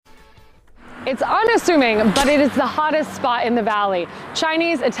It's unassuming, but it is the hottest spot in the valley.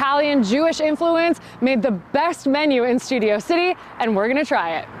 Chinese, Italian, Jewish influence made the best menu in Studio City, and we're gonna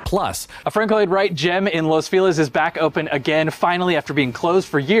try it. Plus, a Franco Lloyd Wright gem in Los Feliz is back open again, finally after being closed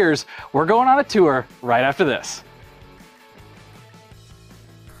for years. We're going on a tour right after this.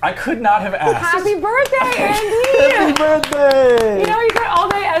 I could not have asked. Happy birthday, Andy! Happy birthday! You know, you got all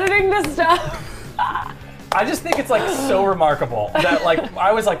day editing this stuff. I just think it's like so remarkable that like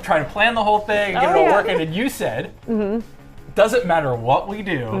I was like trying to plan the whole thing and get it all working, and you said, doesn't matter what we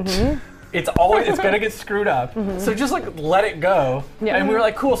do, it's gonna get screwed up. So just like let it go. Yeah. And we were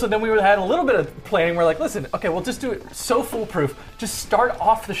like, cool. So then we had a little bit of planning. We're like, listen, okay, we'll just do it so foolproof. Just start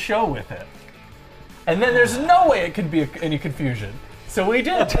off the show with it, and then there's no way it could be any confusion. So we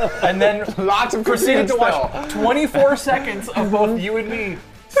did, and then Lots of proceeded to confusion watch 24 seconds of both you and me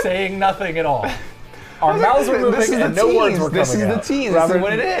saying nothing at all. Our mouths were moving and no words were coming out. This is the tease. This is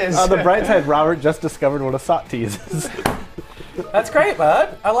what it is. On the bright side, Robert just discovered what a SOT tease is. That's great,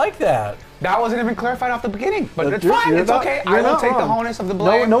 bud. I like that. That wasn't even clarified off the beginning, but it's You're fine. It's not- okay. you're I will not take the wrong. onus of the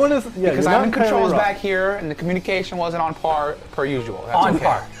blame. No one is. Yeah, because you're I'm not in controls entirely back here, and the communication wasn't on par per usual. That's On okay.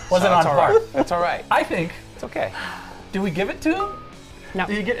 par. Wasn't So on that's all par. right. That's all right. I think. It's okay. Do we give it to him? No.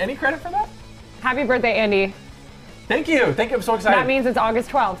 Do you get any credit for that? Happy birthday, Andy. Thank you. Thank you. I'm so excited. That means it's August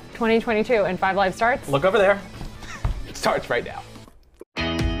 12th, 2022, and 5 Live starts. Look over there. It starts right now.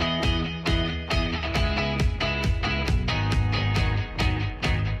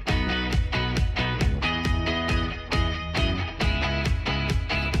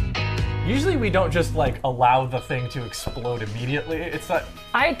 Usually we don't just like allow the thing to explode immediately. It's not.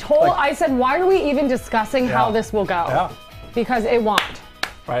 I said, why are we even discussing how Yeah. this will go? Yeah. Because it won't.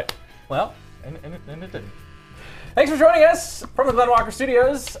 Right. Well, and it didn't. Thanks for joining us from the Glenn Walker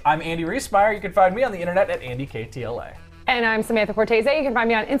Studios. I'm Andy Reesmeyer. You can find me on the internet at AndyKTLA. And I'm Samantha Cortese. You can find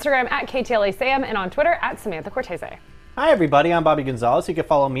me on Instagram at KTLASam and on Twitter at Samantha Cortese. Hi everybody, I'm Bobby Gonzalez. You can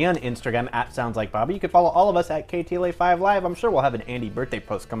follow me on Instagram at SoundsLikeBobby. You can follow all of us at KTLA5 Live. I'm sure we'll have an Andy birthday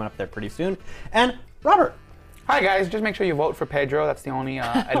post coming up there pretty soon. And Robert. Hi guys, just make sure you vote for Pedro. That's the only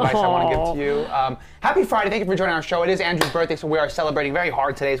advice I want to give to you. Happy Friday, thank you for joining our show. It is Andrew's birthday, so we are celebrating very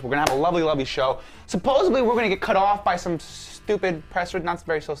hard today. So we're gonna have a lovely, lovely show. Supposedly we're gonna get cut off by some stupid press, not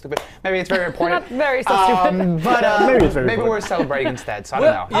very so stupid. Maybe it's very important. Not very so stupid. But Maybe it's very maybe important. we're celebrating instead, so I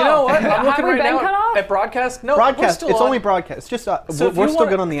don't know. You know what? I'm Have looking we right been now cut off? at broadcast. No, we're Broadcast. still It's on. only broadcast. It's just So if we're you still wanna-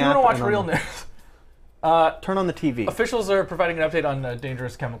 good on the if app. you want and to watch on real the- news? Turn on the TV. Officials are providing an update on a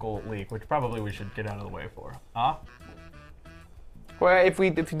dangerous chemical leak, which probably we should get out of the way for. Well, if you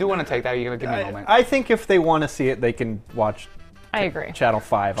do want to take that, you're gonna give me a moment. I think if they want to see it, they can watch I agree. Channel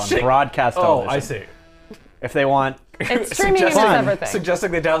 5 on broadcast television. Oh, I see. If they want. It's streaming is Suggesting- everything.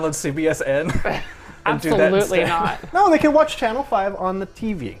 Suggesting they download CBSN. and do that Absolutely instead. not. No, they can watch Channel 5 on the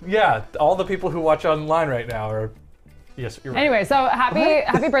TV. Yeah, all the people who watch online right now are. Yes, you're right. Anyway, so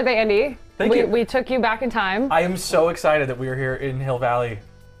happy birthday, Andy. Thank you. We took you back in time. I am so excited that we are here in Hill Valley,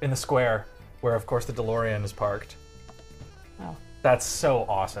 in the square, where of course the DeLorean is parked. Oh. That's so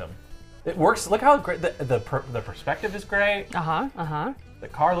awesome. It works. Look how great the perspective is great. Uh-huh. The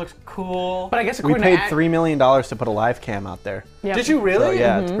car looks cool. But I guess We according paid to $3 million to put a live cam out there. Yep. Did you really? So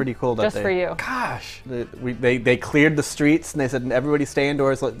yeah, it's pretty cool that Just they, for you. Gosh. They cleared the streets and they said everybody stay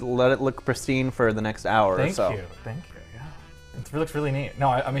indoors, let it look pristine for the next hour Thank or so. you. Yeah. It looks really neat. No,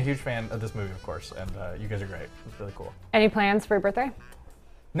 I'm a huge fan of this movie, of course, and you guys are great. It's really cool. Any plans for your birthday?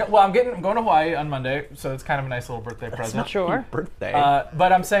 No, well, I'm going to Hawaii on Monday, so it's kind of a nice little birthday present. Sure. Birthday.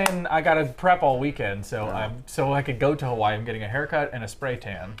 But I'm saying I got to prep all weekend, so so I could go to Hawaii. I'm getting a haircut and a spray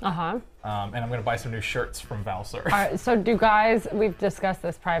tan. Uh-huh. And I'm going to buy some new shirts from Valser. All right, so do guys, we've discussed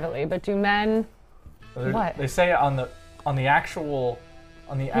this privately, but do men, what? They say on the actual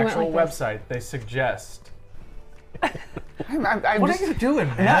like this. website they suggest. I'm What just, are you doing,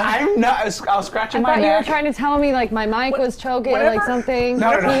 man? I'm not. I was scratching I my thought you were neck. trying to tell me like my mic was choking or like whatever- something.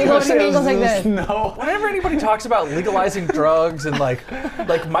 No. He goes to me, he goes like this. No. Whenever anybody talks about legalizing drugs and like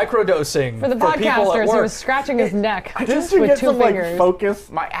microdosing For the people at podcasters, he work, was scratching his neck Didn't you with get 2 some fingers. like focus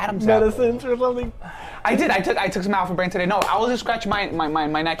My Adam's apple. medicines or something? I did. I took some Alpha Brain today. No, I was just scratching my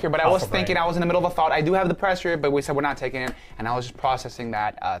neck here, but I was Alpha Brain. thinking, I was in the middle of a thought. I do have the pressure, but we said we're not taking it, and I was just processing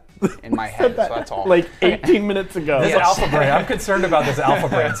that in my head. So that's all. Like 18 minutes ago. this Alpha Brain. I'm concerned about this Alpha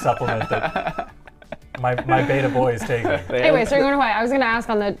Brain supplement that my beta boy is taking. Anyway, so you're going to Hawaii. I was going to ask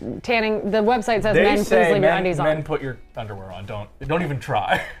on the tanning, the website says They men, please say leave your undies men on. put your underwear on. Don't even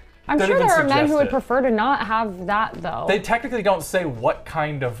try. I'm Don't sure even there are men suggest who would it. prefer to not have that though. They technically don't say what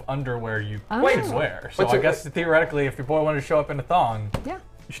kind of underwear you should wear. So What's I it- guess theoretically, if your boy wanted to show up in a thong, yeah. You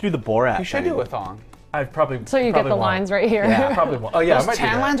should do the Borat you should thing. do a thong. I probably. So you get probably the won't. lines right here. Yeah, probably won't. Oh yeah, I Those might do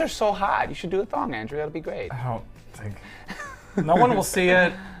tan that. lines are so hot. You should do a thong, Andrew. That'll be great. I don't think. No one will see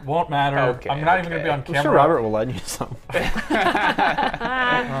it. Won't matter. Okay, I'm not even gonna be on I'm camera. sure Robert will lend you some. It's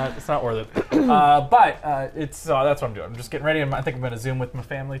not worth it. But it's that's what I'm doing. I'm just getting ready. I think I'm gonna Zoom with my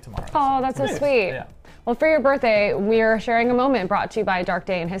family tomorrow. Oh, that's so sweet. Yeah. Well, for your birthday, we're sharing a moment brought to you by a dark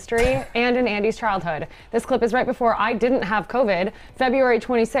day in history and in Andy's childhood. This clip is right before I didn't have COVID, February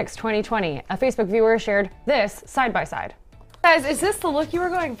 26, 2020. A Facebook viewer shared this side by side. Guys, is this the look you were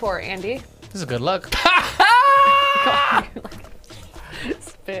going for, Andy? This is a good look.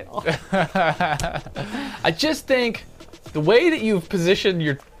 Spit. I just think the way that you've positioned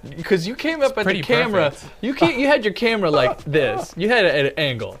your, because you came up at the pretty camera, perfect. you had your camera like this. You had it at an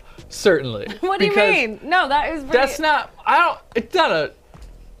angle, certainly. What do you Because mean? No, that is pretty... That's not. I don't. It's not a.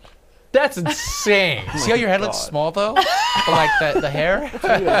 That's insane. See how your head looks small though? Like the hair?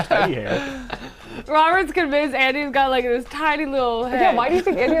 Tiny hair. Robert's convinced Andy's got like this tiny little head. Yeah, why do you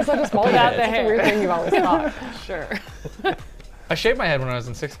think Andy has such a small head? That's a weird thing you've always thought. Sure. I shaved my head when I was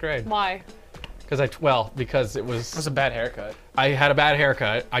in 6th grade. Why? Because because it was. It was a bad haircut. I had a bad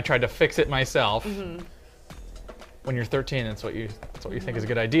haircut. I tried to fix it myself. When you're 13, that's what you think is a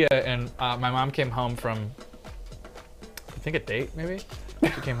good idea. And my mom came home from, I think, a date maybe.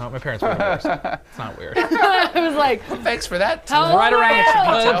 She came home. My parents were divorced. It's not weird. I was like, Thanks for that. How Right around.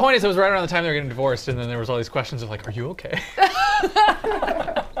 detail. The point is, it was right around the time they were getting divorced, and then there was all these questions of like, "Are you okay?"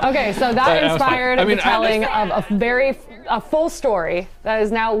 okay, so that But I was fine. inspired I mean, the telling of a full story that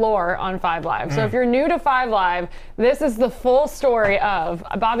is now lore on 5 Live. So if you're new to 5 Live, this is the full story of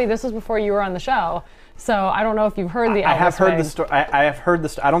Bobby. This was before you were on the show, so I don't know if you've heard the. I have Elvis heard thing. the story. I have heard the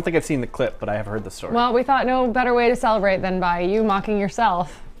story. I don't think I've seen the clip, but I have heard the story. Well, we thought no better way to celebrate than by you mocking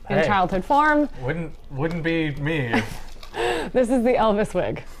yourself in Hey. childhood form. Wouldn't be me. This is the Elvis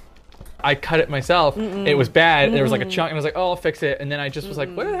wig. I cut it myself. It was bad. There was like a chunk, and I was like, "Oh, I'll fix it." And then I just was like,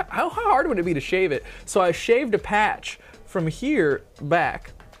 how hard would it be to shave it?" So I shaved a patch from here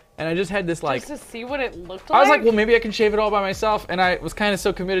back, and I just had this like. Just to see what it looked like. I was like, well, maybe I can shave it all by myself, and I was kind of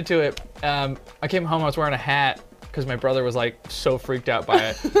so committed to it. I came home, I was wearing a hat because my brother was like so freaked out by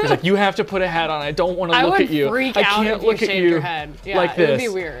it. He's like, "You have to put a hat on. I don't want to look at you. freak I out can't if you look at shaved you your head. Yeah, like this." it would be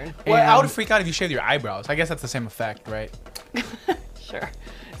weird. Well, I would freak out if you shaved your eyebrows. I guess that's the same effect, right? Sure.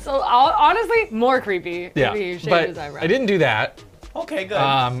 So honestly, more creepy Yeah, if he shaved but his eyebrows. I didn't do that. Okay, good.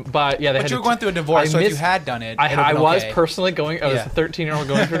 But yeah, they but had you to were going through a divorce, I so if you missed- had done it, it would've I been was okay. personally going. I was Yeah. a 13-year-old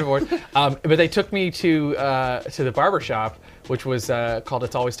going through divorce. But they took me to the barber shop, which was called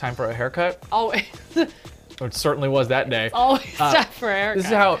 "It's Always Time for a Haircut." Always, It certainly was that day. always time for a haircut. This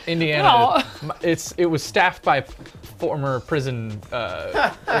is how Indiana. No. It was staffed by former prison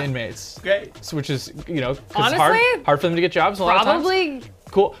inmates. Great. So, which is 'cause it's Honestly, hard for them to get jobs a lot of times. Probably.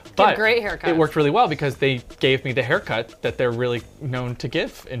 Cool. But great haircuts. it worked really well because they gave me the haircut that they're really known to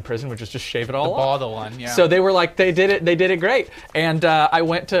give in prison, which is just shave it all off. Ball one, yeah. So they were like, they did it great. And I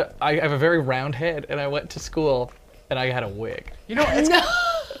have a very round head, and I went to school, and I had a wig. you know, it's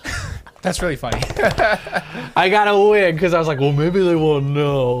that's really funny. I got a wig because I was like, well, maybe they won't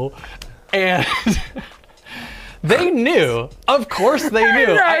know. And they knew. Of course they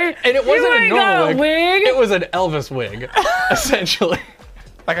knew. Right. And it wasn't You a ain't got normal a wig. It was an Elvis wig, essentially.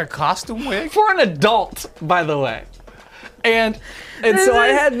 Like a costume wig? For an adult, by the way. And so I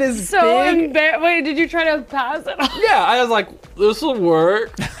had this So big... wait, did you try to pass it off? Yeah, I was like, this will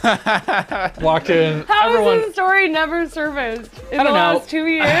work. Walked in. How everyone, has this story never surfaced in I the don't know. last 2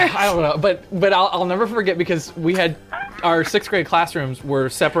 years? I don't know, but I'll never forget because we had our 6th grade classrooms were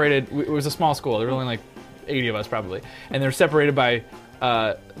separated. It was a small school. There were only like 80 of us probably, and they're separated by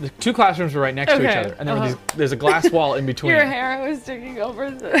the 2 classrooms were right next to each Okay, other, and there were there's a glass wall in between. Your hair was sticking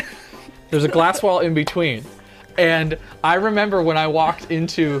over the... There's a glass wall in between, and I remember when I walked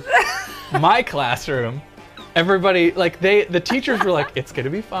into my classroom. Everybody, like the teachers were like, "It's gonna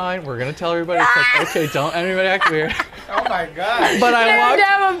be fine. We're gonna tell everybody." It's like, okay, don't anybody act weird. Oh my god. But I You have to walked.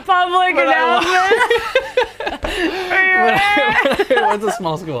 have a public announcement. It was a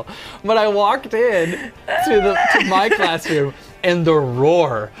small school, but I walked in to my classroom, and the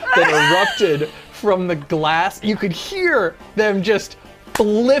roar that erupted from the glass, you could hear them just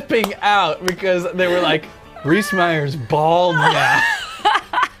flipping out because they were like, "Reese Meyer's bald now."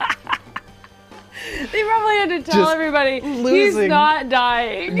 They probably had to tell Just everybody he's losing- not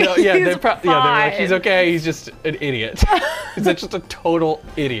dying. No, yeah, He's they were like, "He's fine." okay. He's just an idiot. He's just a total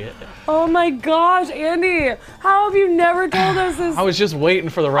idiot." Oh my gosh, Andy, how have you never told us this I was just waiting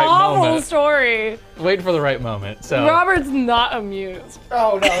for the right awful moment. story? Waiting for the right moment. So Robert's not amused.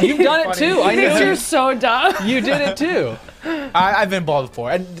 Oh no. you've done it too. I He thinks know you're so dumb. you did it too. I've been bald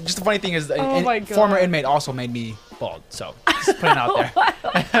before, and just the funny thing is, my a God. former inmate also made me bald. So just putting it out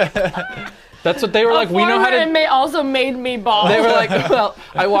there. That's what they were like. We know how Former to. inmate also made me bald. They were like, well,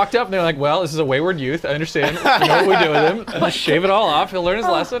 I walked up and they were like, well, this is a wayward youth. I understand. You know what we do with him. Just shave it all off. He'll learn his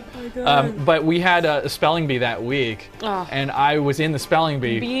lesson. But we had a spelling bee that week, and I was in the spelling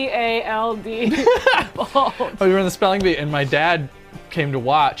bee. B-A-L-D. Bald. We were in the spelling bee, and my dad came to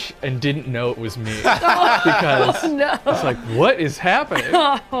watch and didn't know it was me because No. it's like, what is happening?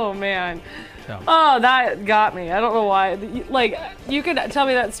 Oh, man. So, Oh, that got me. I don't know why. Like, you could tell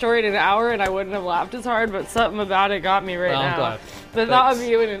me that story in an hour and I wouldn't have laughed as hard, but something about it got me right Well, I'm now. glad. The thought of Thanks.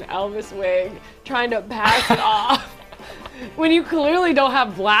 you in an Elvis wig trying to pass it off when you clearly don't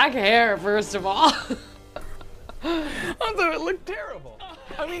have black hair, first of all. although it looked terrible.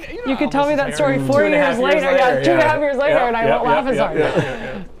 I mean, you know, You could tell me that story 4 2.5 years later. Yeah, 2.5 years later, and I won't laugh as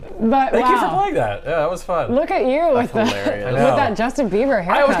hard. But Thank you for wow. playing that. Yeah, that was fun. Look at you with the hilarious. I with know. that Justin Bieber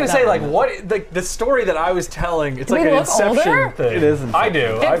haircut. I was gonna say, though. like, what the story that I was telling? It's like we an look Inception older? thing. It is I Inception.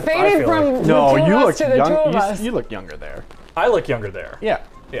 do. It I faded feel from like- No, the two you of us look to the young. two of us. You look younger there. I look younger there. Yeah.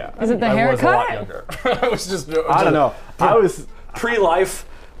 Yeah. Is it the I was a lot haircut? younger. I was just. I don't know. I was pre-life.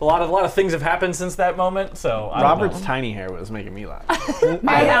 A lot of things have happened since that moment. So I don't Robert's know. tiny hair was making me laugh. And You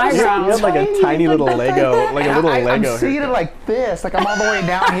eyebrows. had like a tiny little Lego, like a little I'm Lego. seated haircut. like this, like I'm all the way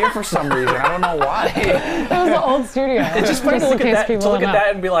down here for some reason. I don't know why. That was the old studio. It's just funny to in look at case that. To people look don't at know.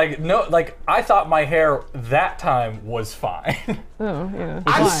 that and be like, no, like I thought my hair that time was fine. Oh, yeah.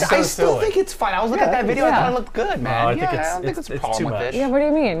 I Why? so still silly. think it's fine. I was looking at that video. I yeah. thought it looked good, man. I think yeah, it's- I don't think it's- it's a it's problem too with much. it. Yeah, what do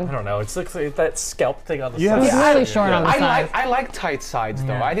you mean? I don't know. It's like that scalp thing on the You side. have It's Yeah. really short on the side. I like tight sides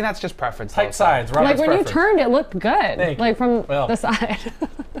though. I think that's just preference. Tight also. sides. Like Robert's when you preference. turned, it looked good. Thank you. Like from Well. the side.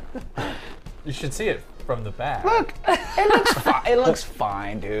 You should see it from the back. Look, it looks fine. It looks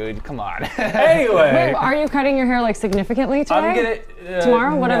fine, dude. Come on. Anyway, Are you cutting your hair like significantly today? I'm gonna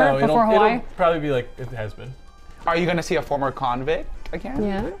Tomorrow, whatever, no, before Hawaii? It'll probably be like it has been. Are you gonna see a former convict again?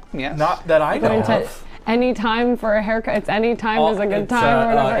 Yeah. Yes. Not that I know Going to of. any time for a haircut. It's any time is a good It's, time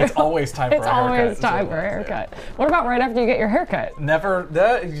or whatever. it's always time for It's a haircut. always is time what for a it is. haircut. What about right after you get your haircut? Never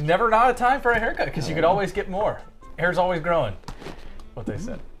not a time for a haircut because you could always get more. Hair's always growing. What they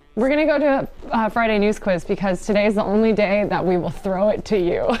said. We're gonna go to Friday News Quiz because today is the only day that we will throw it to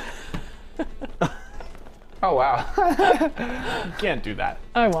you. Oh wow. You can't do that.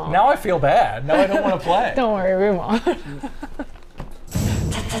 I won't. Now I feel bad. Now I don't want to play. Don't worry, we won't.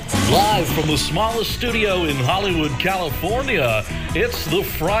 Live from the smallest studio in Hollywood, California, it's the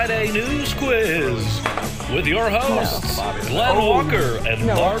Friday News Quiz with your hosts, Glenn Walker and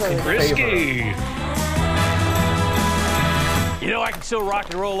Mark Brisky. You know I can still rock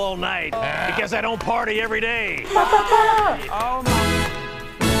and roll all night because I don't party every day.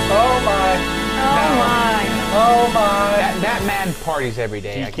 Oh my. That man parties every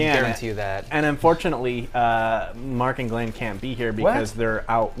day. He I can can. guarantee you that. And unfortunately, Mark and Glenn can't be here because they're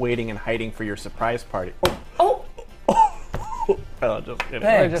out waiting and hiding for your surprise party. Oh, just kidding.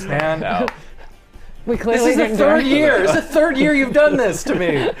 Thanks, man. No, We This clearly is the didn't do third it. year. It's the third year you've done this to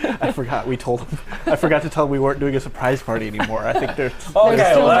me. I forgot. We told them. I forgot to tell them we weren't doing a surprise party anymore. I think they're. Okay, still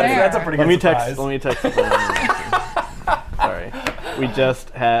well that's a there. pretty Let good me surprise. text. Sorry, we just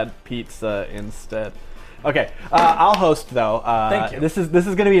had pizza instead. Okay, I'll host though. Thank you. This is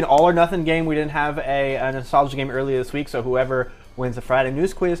going to be an all or nothing game. We didn't have a nostalgia game earlier this week, so whoever wins the Friday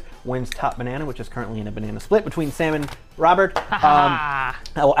News Quiz wins Top Banana, which is currently in a banana split between Sam and Robert. I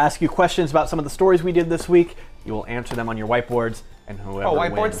will ask you questions about some of the stories we did this week. You will answer them on your whiteboards, and whoever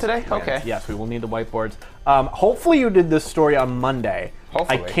whiteboards wins, today? wins. Okay. Yes, we will need the whiteboards. Hopefully, you did this story on Monday.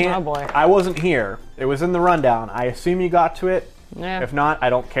 Hopefully. I can't. Oh, boy. I wasn't here. It was in the rundown. I assume you got to it. Yeah. If not, I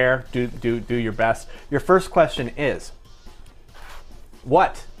don't care. Do your best. Your first question is: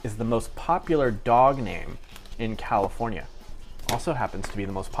 what is the most popular dog name in California? Also happens to be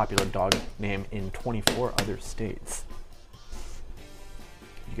the most popular dog name in 24 other states.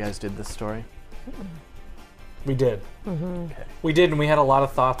 You guys did this story? We did. Mm-hmm. Okay. We did, and we had a lot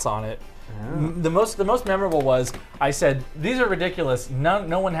of thoughts on it. The most memorable was I said these are ridiculous.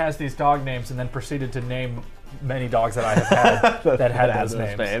 No one has these dog names, and then proceeded to name many dogs that I have had that had those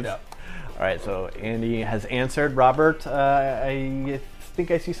names. Yeah. All right, so Andy has answered. Robert, I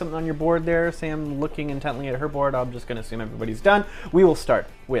think I see something on your board there. Sam looking intently at her board. I'm just going to assume everybody's done. We will start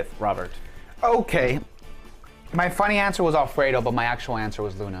with Robert. Okay. My funny answer was Alfredo, but my actual answer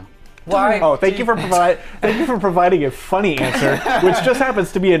was Luna. Why? Oh, thank you for providing a funny answer, which just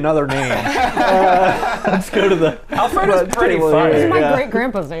happens to be another name. Let's go to the Alfredo's pretty table fun. here. This is my Yeah. great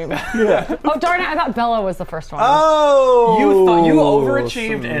grandpa's name. Oh, darn it. I thought Bella was the first one. Oh, You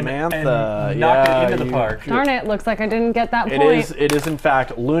overachieved and Samantha. knocked it into the park. Darn it. Looks like I didn't get that It point. is in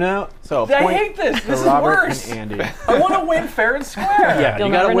fact Luna. So a I point hate this. to This is Robert worse. and Andy. I want to win fair and square. Yeah, You'll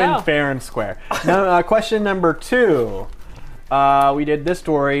you gotta never win know. fair and square. Now, question number 2. We did this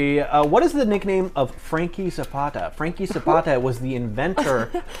story. What is the nickname of Frankie Zapata? Frankie Zapata was the inventor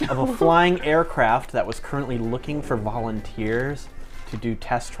of a flying aircraft that was currently looking for volunteers to do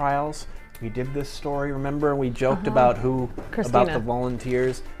test trials. We did this story. Remember, we joked about about Christina. the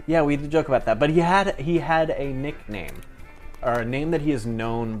volunteers. Yeah, we did joke about that. But he had a nickname, or a name that he is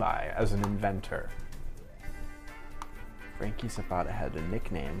known by as an inventor. Frankie Zapata had a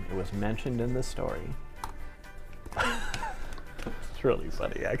nickname. It was mentioned in the story. It's really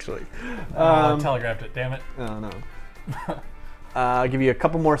funny, actually. I telegraphed it. Damn it. Oh no. I'll give you a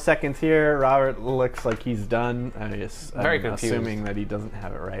couple more seconds here. Robert looks like he's done. I'm Very confused. assuming that he doesn't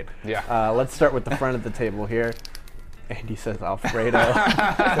have it right. Yeah. Let's start with the front of the table here. Andy says Alfredo.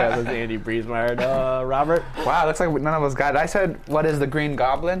 That was Andy Briesmeyer. Robert? Wow, looks like none of us got it. I said, what is the Green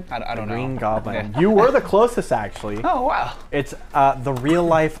Goblin? I don't know. Green Goblin. Yeah. You were the closest, actually. Oh, wow. It's the real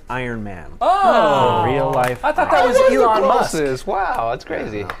life Iron Man. Oh. Real life. I thought that was the Elon Musk. closest. Wow, that's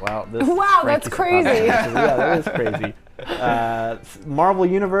crazy. Wow, this Wow, that's Frankie Zapata. crazy. Yeah, that is crazy. Marvel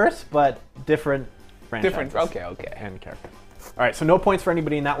Universe, but different franchises. Okay. And characters. All right, so no points for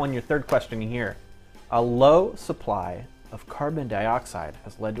anybody in that one. Your third question here. A low supply of carbon dioxide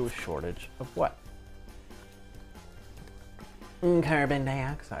has led to a shortage of what? Carbon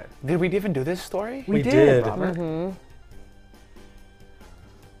dioxide. Did we even do this story? We did. Robert.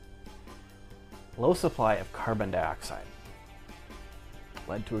 Low supply of carbon dioxide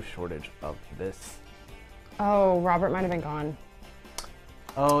led to a shortage of this. Oh, Robert might have been gone.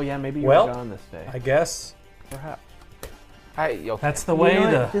 Oh yeah, maybe you Well, were gone this day. I guess Perhaps. Okay. that's the way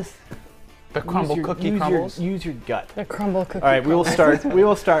The crumble cookie crumbles. Use your gut. The crumble cookie. All right, we will crumbles. start. We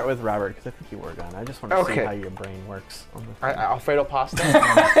will start with Robert because I think you were gone. I just want to see Okay. how your brain works on this. Alfredo pasta.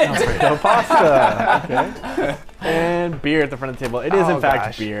 Alfredo pasta. Okay. And beer at the front of the table. It is Oh, in fact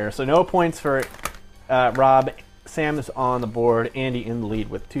gosh. beer. So no points for Rob. Sam is on the board. Andy in the lead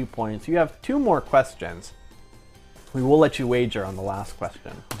with 2 points. You have 2 more questions. We will let you wager on the last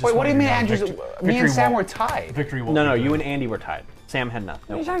question. Wait, what do you mean, wondering Andrew? how Me and Sam were won't- tied. Victory won't No, be you good. and Andy were tied. Sam had nothing.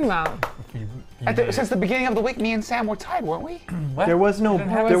 What are you talking about? Since the beginning of the week, me and Sam were tied, weren't we? What? There was no. We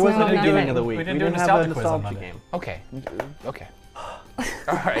didn't have- There was no no beginning nothing. of the week. We didn't do a have a nostalgia quiz on nostalgia Monday. game. Okay. Okay.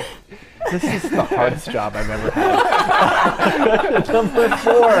 All right. This is the hardest job I've ever had.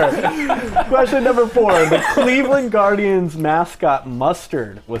 Question number 4. The Cleveland Guardians mascot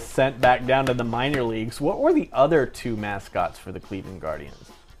Mustard was sent back down to the minor leagues. What were the other 2 mascots for the Cleveland Guardians?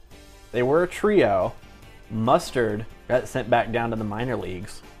 They were a trio. Mustard got sent back down to the minor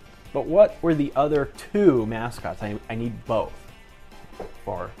leagues. But what were the other 2 mascots? I need both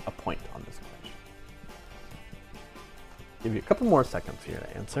for a point on this question. Give you a couple more seconds here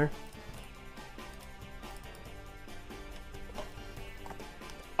to answer.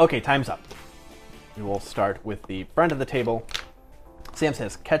 Okay, time's up. We will start with the front of the table. Sam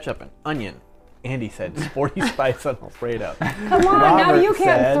says ketchup and onion. Andy said sporty spice and Alfredo. Come on, now Robert you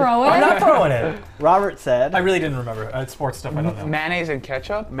can't said- throw I'm it. not throwing it. Robert said I really didn't remember. It's sports stuff. I don't know. Mayonnaise and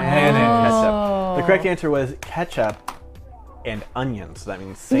ketchup? mayonnaise and Oh. ketchup. The correct answer was ketchup and onion. So that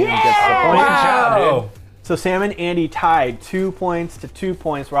means Sam gets the Yeah! point. Wow. So Sam and Andy tied 2 points to 2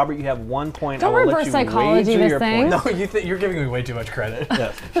 points. Robert, you have 1 point. Don't I will let reverse you psychology wager this your thing. points. No, you're giving me way too much credit.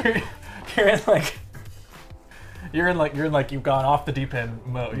 Yes. you're in like you've gone off the deep end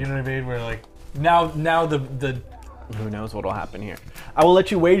mode. You know what I mean? Where like now the Who knows what will happen here? I will let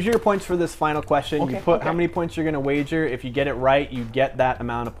you wager your points for this final question. You put how many points you're going to wager. If you get it right, you get that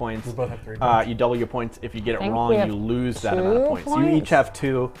amount of points. We both have 3 points. You double your points. If you get it think wrong, we have you lose that amount of 2 points. You points? each have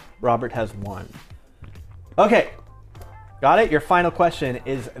 2. Robert has 1. Okay. Got it? Your final question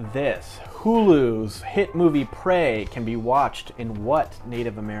is this. Hulu's hit movie Prey can be watched in what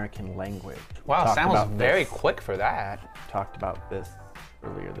Native American language? Wow, Talked Sam was about very this. quick for that. Talked about this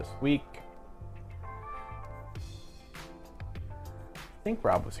earlier this week. I think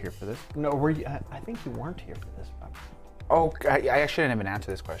Rob was here for this. No, were you? I think you weren't here for this, Rob. Oh, I shouldn't even answer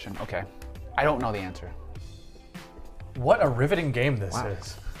this question. Okay. I don't know the answer. what a riveting game this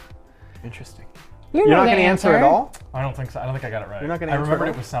is. Interesting. You You're know not the going to answer at all? I don't think so. I don't think I got it right. You're not gonna I answer remembered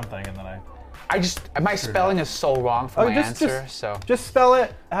at all? it was something, and then I. My spelling is so wrong for my answer, so. Just spell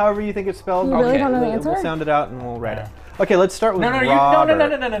it however you think it's spelled. You really don't know the We'll answer? sound it out and we'll write it. Okay, let's start with No, Robert.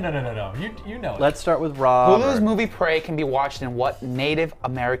 no. You know it. Let's start with Robert. Hulu's movie Prey can be watched in what Native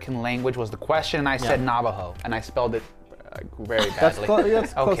American language was the question, and I said Navajo, and I spelled it very badly.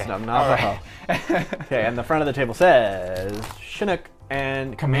 That's close enough. Navajo. Okay, and the front of the table says Chinook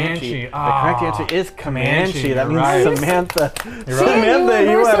and Comanche. The correct answer is Comanche. That means right. Samantha. Samantha,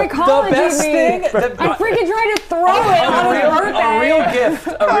 you have the best thing. I'm freaking trying to throw it on his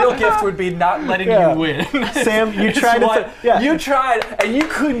birthday. A real gift would be not letting you win. Sam, you It's tried what- to. You tried, and you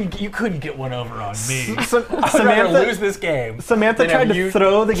couldn't get one over on me. I'd rather Samantha lose this game. Samantha than tried have to you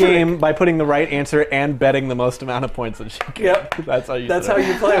throw the trick. game by putting the right answer and betting the most amount of points that she could. Yep. That's how you. That's did how it.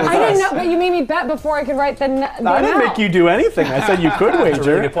 you play with I us. didn't know, but you made me bet before I could write the I didn't make you do anything. I said you could wager.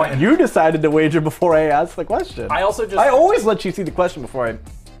 really good point. You decided to wager before I asked the question. I also just. I always let you see the question before I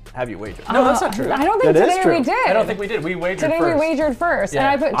have you wager. No, that's not true. I don't think That is today true. we did. I don't think we did. We wagered Today first. we wagered first,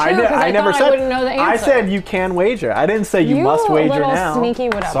 Yeah. and I put 2 because I never thought said. I wouldn't know the answer. I said you can wager. I didn't say you You must wager little now. sneaky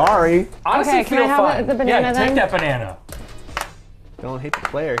whatever. Sorry. Honestly, Okay, can I feel have fine. the banana yeah, then? take that banana. Don't hate the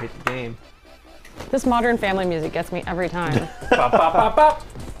player, hate the game. This Modern Family music gets me every time. Bop, bop, bop, bop.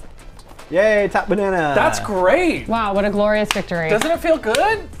 Yay, top banana. That's great. Wow, what a glorious victory. Doesn't it feel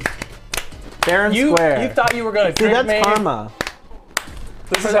good? fair and You square. thought you were gonna See, trick that's me. karma.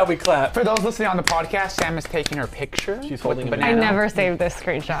 This is how we clap. For those listening on the podcast, Sam is taking her picture. She's with holding the a I banana. never saved this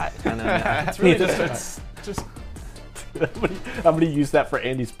screenshot. I know, yeah. It's really just I'm gonna use that for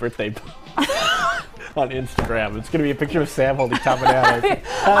Andy's birthday on Instagram. It's gonna be a picture of Sam holding top banana.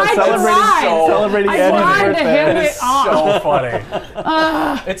 I tried. Celebrating I Andy's tried to birthday. hit It it is off. so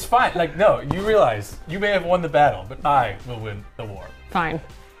funny. It's fine. Like, no, you realize you may have won the battle, but I will win the war. Fine.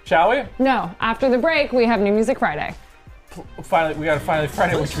 Shall we? No, after the break, we have New Music Friday. Finally, we gotta Friday,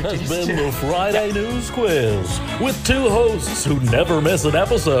 which we Has used been to. the Friday News Quiz with 2 hosts who never miss an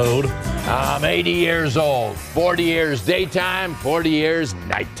episode. I'm 80 years old. 40 years daytime, 40 years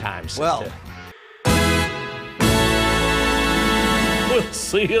nighttime. Well, We'll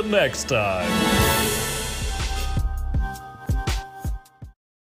see you next time.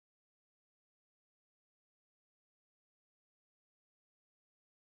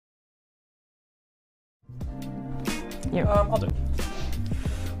 I'll do it.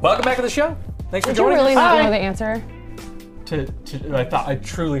 Welcome back to the show. Thanks for Did you joining really us. not Hi. know the answer? I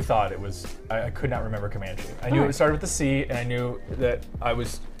truly thought it was. I could not remember Comanche. I knew it started with the C, and I knew that I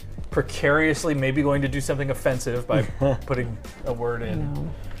was precariously maybe going to do something offensive by putting a word in. No.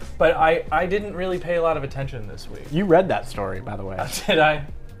 But I didn't really pay a lot of attention this week. You read that story, by the way. Did I?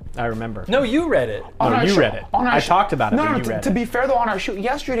 I remember. No, you read it. On No, our you show- read it. on our I show- talked about it, No, but no, you read to it. be fair though, on our shoot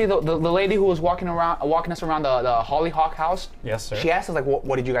yesterday, the lady who was walking us around the Hollyhock house. Yes, sir. She asked us like,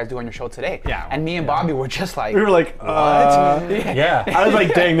 what did you guys do on your show today? Yeah. And me and Bobby were just like, We were like, Yeah. I was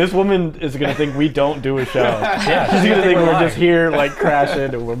like, dang, this woman is gonna think we don't do a show. Yeah, She's gonna think we're just lying. here like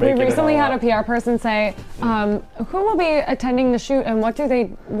crashing and we're We making recently it all had a up. PR person say, who will be attending the shoot and what are their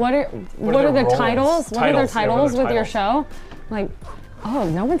the roles? titles? What are their Titles, yeah, what are titles their with your titles? show? Like, oh,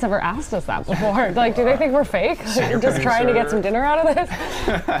 no one's ever asked us that before. Like, do they think we're fake? Senior Just trying to get producer. some dinner out of this?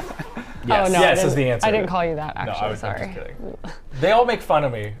 Yes. Oh, no, I Yes is didn't- the answer. I didn't call you that, No, actually. I'm Sorry. just kidding. They all make fun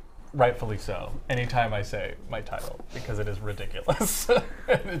of me, rightfully so, anytime I say my title, because it is ridiculous.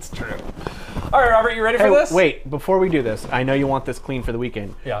 It's true. All right, Robert, you ready for Hey, this? wait, before we do this, I know you want this clean for the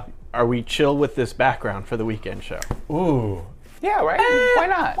weekend. Yeah. Are we chill with this background for the weekend show? Ooh. yeah, right? Why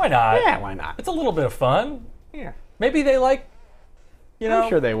not? Why not? Yeah, why not? It's a little bit of fun. Yeah. Maybe they like, you know, I'm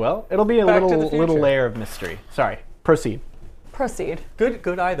sure they will. It'll be a Back to the little Future. layer of mystery. Sorry. Proceed. Proceed.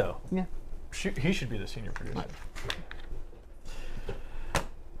 good eye though. Yeah. He should be the senior producer.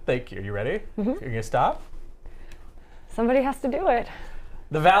 Thank you. You ready? You're gonna stop? Somebody has to do it.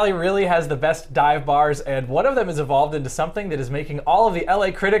 The Valley really has the best dive bars, and one of them has evolved into something that is making all of the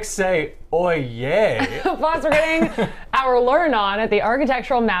LA critics say, "Oy yay!" Plus, we're getting our learn on at the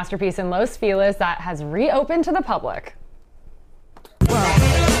architectural masterpiece in Los Feliz that has reopened to the public.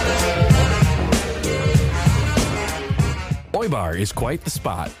 Oi Bar is quite the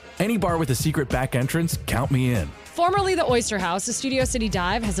spot. Any bar with a secret back entrance, count me in. Formerly the Oyster House, the Studio City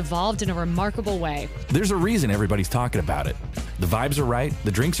Dive has evolved in a remarkable way. There's a reason everybody's talking about it. The vibes are right,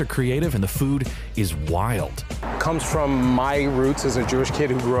 the drinks are creative, and the food is wild. Comes from my roots as a Jewish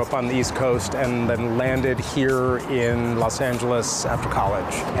kid who grew up on the East Coast and then landed here in Los Angeles after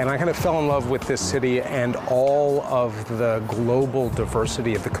college. And I kind of fell in love with this city and all of the global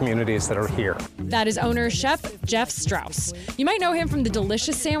diversity of the communities that are here. That is owner chef Jeff Strauss. You might know him from the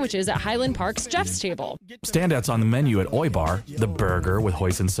delicious sandwiches at Highland Park's Jeff's Table. Standouts on the menu at Oi Bar, the burger with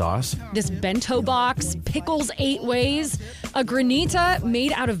hoisin sauce, This bento box, pickles 8 ways, a granita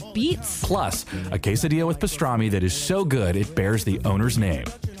made out of beets. Plus, a quesadilla with pastrami that is so good it bears the owner's name.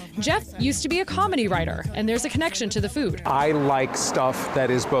 Jeff used to be a comedy writer, and there's a connection to the food. I like stuff that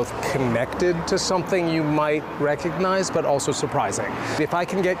is both connected to something you might recognize, but also surprising. If I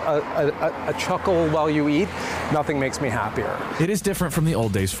can get a chuckle while you eat, nothing makes me happier. It is different from the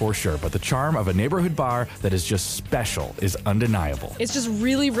old days for sure, but the charm of a neighborhood bar that is just special is undeniable. It's just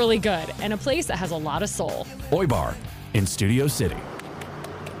really, really good, and a place that has a lot of soul. Oi Bar in Studio City.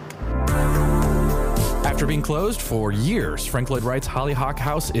 After being closed for years, Frank Lloyd Wright's Hollyhock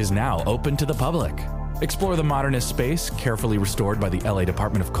House is now open to the public. Explore the modernist space, carefully restored by the LA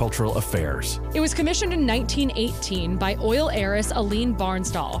Department of Cultural Affairs. It was commissioned in 1918 by oil heiress Aline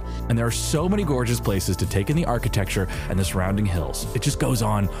Barnsdall. And there are so many gorgeous places to take in the architecture and the surrounding hills. It just goes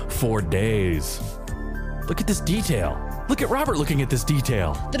on for days. Look at this detail. Look at Robert looking at this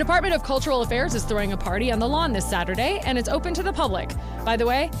detail. The Department of Cultural Affairs is throwing a party on the lawn this Saturday, and it's open to the public. By the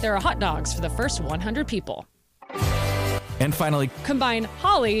way, there are hot dogs for the first 100 people. And finally, combine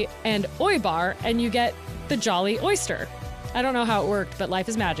Holly and Oi Bar, and you get the Jolly Oyster. I don't know how it worked, but life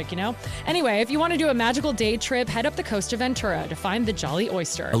is magic, you know? Anyway, if you want to do a magical day trip, head up the coast of Ventura to find the Jolly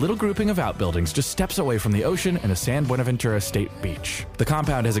Oyster. A little grouping of outbuildings just steps away from the ocean and a San Buenaventura State Beach. The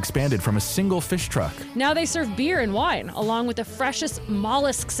compound has expanded from a single fish truck. Now they serve beer and wine, along with the freshest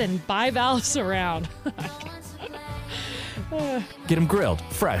mollusks and bivalves around. Get them grilled,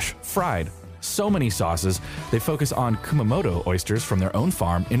 fresh, fried. So many sauces, they focus on Kumamoto oysters from their own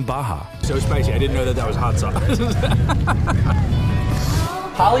farm in Baja. So spicy, I didn't know that was hot sauce.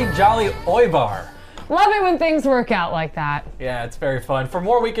 Holly Jolly Oi Bar. Love it when things work out like that. Yeah, it's very fun. For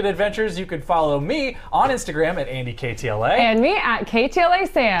more weekend adventures, you can follow me on Instagram at AndyKTLA. And me at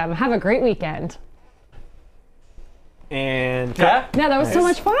KTLA Sam. Have a great weekend. And yeah, that was so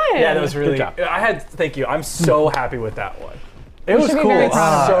much fun. Yeah, that was really. Thank you. I'm so happy with that one. It was cool. Very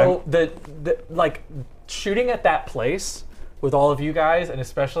proud of so like shooting at that place with all of you guys, and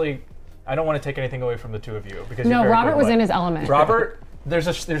especially, I don't want to take anything away from the two of you because no, Robert was in his element. Robert, there's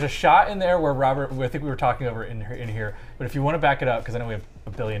a shot in there where Robert, I think we were talking over in here, but if you want to back it up, because I know we have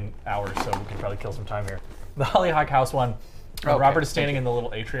a billion hours, so we can probably kill some time here. The Hollyhock House one. Robert is standing in the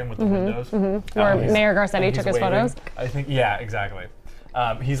little atrium with the windows. Where Mayor Garcetti took his photos. I think, yeah, exactly.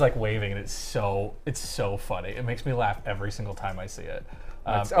 He's like waving, and it's so funny. It makes me laugh every single time I see it.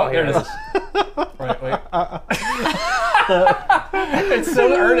 Here it is. Right, wait. It's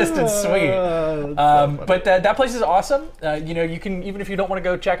so earnest and sweet. But that place is awesome. You can, even if you don't want to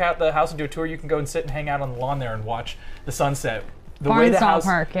go check out the house and do a tour, you can go and sit and hang out on the lawn there and watch the sunset. Barnsdall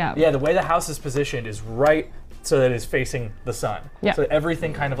Park, yeah. Yeah, the way the house is positioned is right so that it's facing the sun. Yeah. So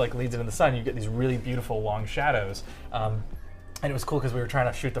everything kind of like leads into the sun. You get these really beautiful long shadows. And it was cool because we were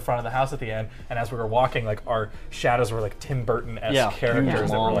trying to shoot the front of the house at the end, and as we were walking, like our shadows were like Tim Burton-esque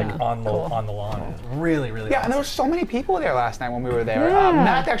characters that were like on the lawn. It was really, really awesome. And there were so many people there last night when we were there. Yeah. Not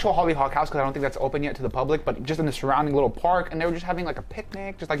at the actual Hollyhock House because I don't think that's open yet to the public, but just in the surrounding little park, and they were just having like a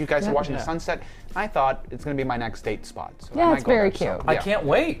picnic, just like you guys are watching the sunset. I thought it's going to be my next date spot. So yeah, it's very cute. I can't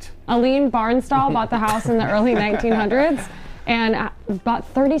wait. Aline Barnsdall bought the house in the early 1900s. And bought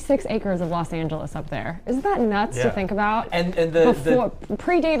 36 acres of Los Angeles up there. Isn't that nuts to think about? And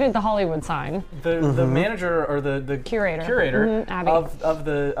predated the Hollywood sign. The manager or the curator Abby. of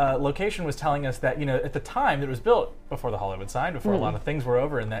the location was telling us that at the time that it was built before the Hollywood sign, before a lot of things were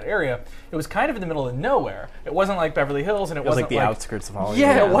over in that area, it was kind of in the middle of nowhere. It wasn't like Beverly Hills, and it wasn't like the outskirts of Hollywood.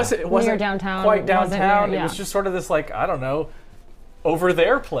 Yeah, it wasn't near downtown. Quite downtown. Near, yeah. It was just sort of this like, I don't know, over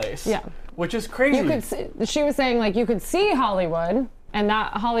there place. Yeah. Which is crazy. You could see, she was saying like you could see Hollywood, and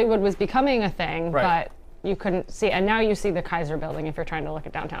that Hollywood was becoming a thing, but you couldn't see. And now you see the Kaiser Building if you're trying to look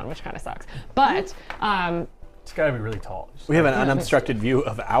at downtown, which kind of sucks. But it's got to be really tall. We have an unobstructed view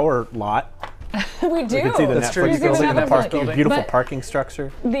of our lot. We do. You can see the Netflix building and the beautiful parking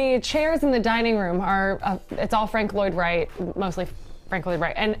structure. The chairs in the dining room are it's all Frank Lloyd Wright, mostly Frank Lloyd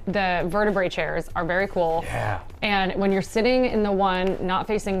Wright, and the vertebrae chairs are very cool. Yeah. And when you're sitting in the one not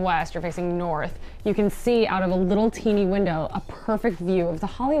facing west, you're facing north, you can see out of a little teeny window a perfect view of the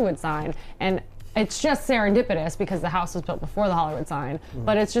Hollywood sign. And it's just serendipitous because the house was built before the Hollywood sign.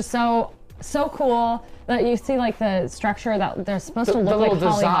 But it's just so cool that you see like the structure that they're supposed to look like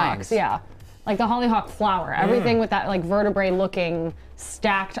hollyhocks. Yeah. Like the hollyhock flower, everything with that like vertebrae looking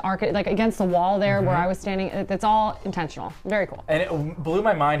stacked like against the wall there where I was standing. It's all intentional. Very cool. And it blew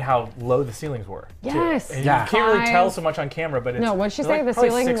my mind how low the ceilings were. Yes. You can't really tell so much on camera, but it's what'd she say? Like the probably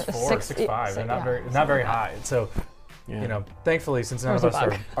ceiling 6'4", 6'5". They're not very high. So You know, thankfully, since none of There's us a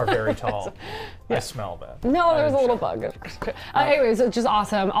bug. are very tall, I smell bad. No, there was a little bug. Anyways, it's just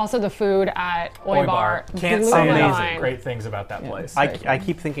awesome. Also, the food at Oi Bar. Can't blew say my enough mind. great things about that place. I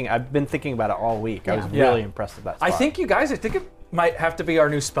keep thinking, I've been thinking about it all week. I was really impressed with that spot. I think you guys, I think it might have to be our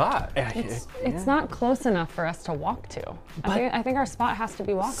new spot. It's not close enough for us to walk to. I think our spot has to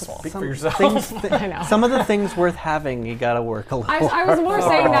be walkable. Speak for yourself. I know. Some of the things worth having, you gotta work a little I was more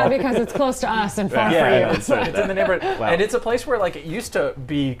saying that because it's close to us and far for you. It's in the neighborhood. Wow. And it's a place where like it used to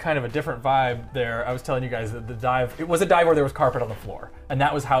be kind of a different vibe there. I was telling you guys that the dive, it was a dive where there was carpet on the floor. And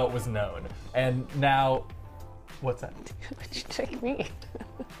that was how it was known. And now, what's that? What'd you take me?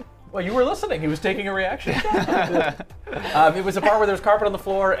 Well, you were listening. He was taking a reaction. It was a bar where there was carpet on the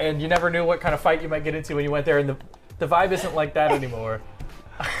floor, and you never knew what kind of fight you might get into when you went there. And the vibe isn't like that anymore.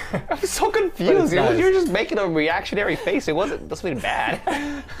 I'm so confused. Nice. You were just making a reactionary face. It wasn't something bad.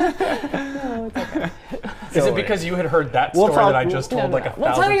 No, it's okay. Is it because you had heard that story that I just told like 1,000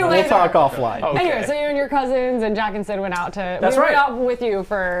 We'll tell you times? later. We'll talk offline. Okay. Anyway, so you and your cousins and Jack and Sid went out to. That's we went right. out with you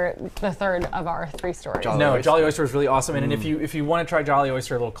for the third of our 3 stories. Jolly Oyster is really awesome. And if you want to try Jolly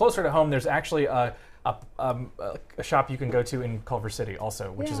Oyster a little closer to home, there's actually a shop you can go to in Culver City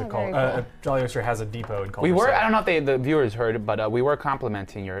also, which is a very cool. Jolly Oyster has a depot in Culver We were, City. I don't know if the viewers heard, but we were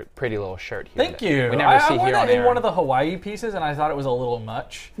complimenting your pretty little shirt here. Thank you. We never I see wore here that on in air. one of the Hawaii pieces, and I thought it was a little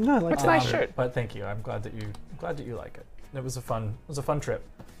much. No, I like It's a nice shirt. But thank you. I'm glad that you like it. It was a fun trip.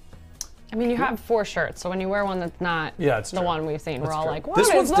 I mean, you have 4 shirts, so when you wear one that's not it's the true. one we've seen, we're That's all true. like, what This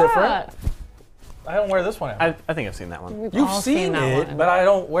is one's that? different. I don't wear this one ever. I think I've seen that one. We've You've all seen that it, one. but I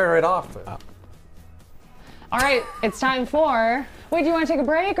don't wear it often. All right, it's time for. Wait, do you want to take a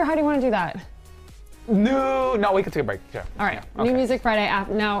break, or how do you want to do that? No, we can take a break. Yeah. All right, Yeah, New okay. Music Friday.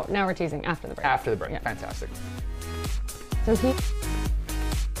 Now we're teasing after the break. After the break. Yeah. Fantastic. So he.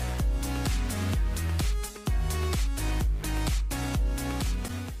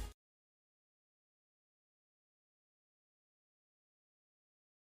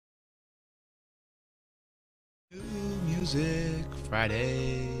 Music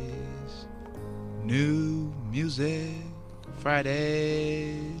Fridays. New Music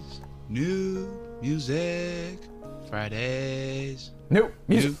Fridays. New Music Fridays. New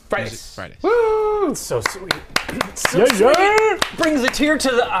Music New Fridays. Music Fridays. Woo! It's so sweet. It's so sweet. Brings a tear to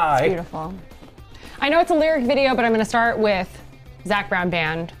the eye. Beautiful. I know it's a lyric video, but I'm going to start with Zac Brown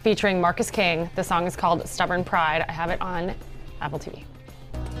Band featuring Marcus King. The song is called Stubborn Pride. I have it on Apple TV.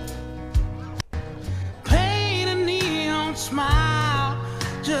 Paint a neon smile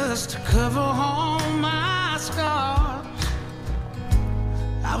just to cover all my scars.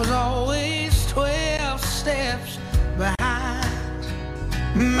 I was always 12 steps behind.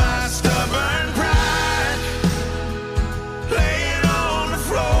 My stubborn pride laying on the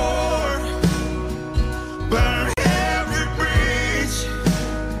floor, burn every bridge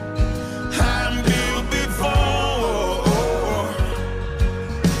I'm built before.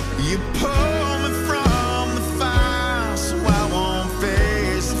 You pull me from the fire so I won't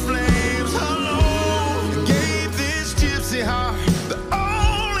face the flames. I know you gave this gypsy heart the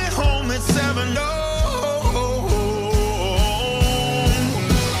only home it's ever known.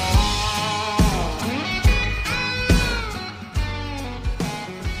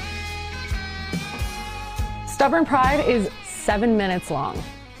 Stubborn Pride is 7 minutes long.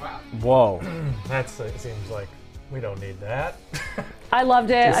 Whoa. That seems like we don't need that. I loved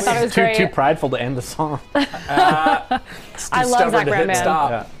it. I thought it was great. Too prideful to end the song. I love Zac Brown Band.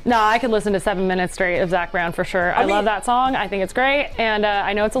 Stop. No, I could listen to 7 minutes straight of Zac Brown for sure. I love that song. I think it's great. And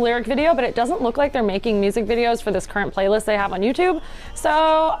I know it's a lyric video, but it doesn't look like they're making music videos for this current playlist they have on YouTube. So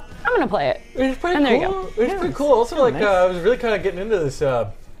I'm going to play it. It's pretty And there cool. you go. It's pretty cool. Also, like, I was really kind of getting into this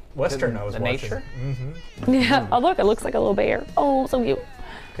Western I was watching. nature? Yeah. Oh, look, it looks like a little bear. Oh, so cute.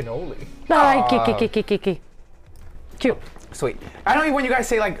 Cannoli. Ay, kiki. Cute. Sweet. I know when you guys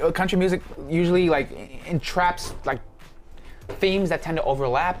say like country music usually like entraps like themes that tend to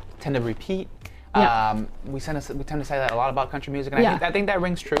overlap, tend to repeat. Yeah. We tend to say that a lot about country music, and Yeah. I think that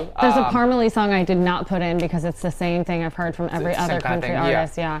rings true. There's a Parmalee song I did not put in because it's the same thing I've heard from every the same other kind of country thing, yeah.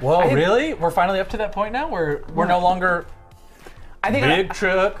 artist. Yeah. Whoa, really? We're finally up to that point now where we're no longer I think big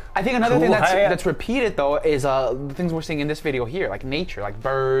truck. I think another thing cool hat. that's repeated though is the things we're seeing in this video here, like nature, like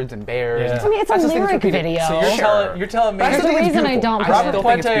birds and bears. Yeah. I mean, it's a That's just things lyric repeated. video. So you're telling me But I There's still a think it's reason I beautiful. don't I put still it. Robert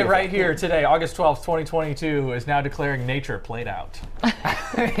think it's Puente beautiful. right here today, August 12th, 2022, is now declaring nature played out.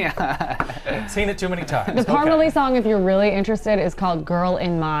 Seen it too many times. The Parmalee song, if you're really interested, is called "Girl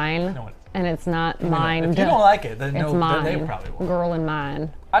in Mine," No, it- and it's not mine. If you don't like it, then It's no, mine. then they probably won't. Girl in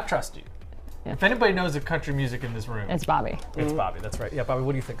Mine. I trust you. If anybody knows the country music in this room, It's Bobby. It's Bobby. That's right. Yeah, Bobby.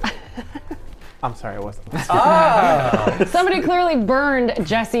 What do you think? Of it? I'm sorry, I wasn't. Somebody clearly burned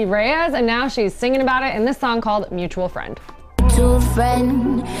Jessie Reyes, and now she's singing about it in this song called Mutual Friend. To a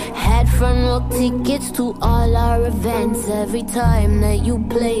friend, had front row tickets to all our events. Every time that you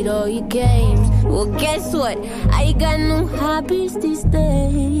played all your games. Well, guess what? I got no hobbies these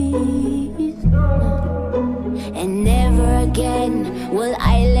days. And never again will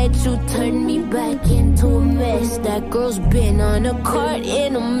I let you turn me back into a mess. That girl's been on a cart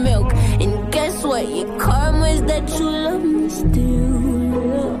in a milk. And guess what? Your karma is that you love me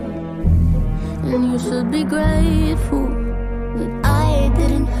still. And you should be grateful that I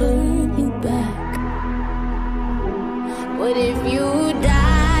didn't hurt you back. But if you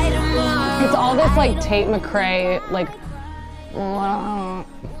die tomorrow, It's all this like Tate McRae like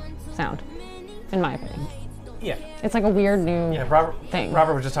sound, in my opinion. Yeah. It's like a weird new thing.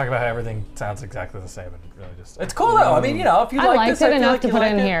 Robert was just talking about how everything sounds exactly the same, and really it's cool though. I mean, you know, if you I like liked this, it I feel enough like to you put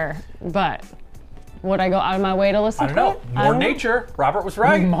like in it. here, but would I go out of my way to listen I don't to know. it? I More don't know. nature. Robert was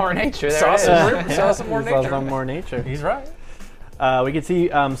right. More nature. There Saw it is. some room, saw some more He saw nature. some more nature. He's right. We can see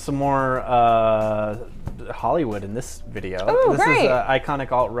some more Hollywood in this video. Ooh, this great. is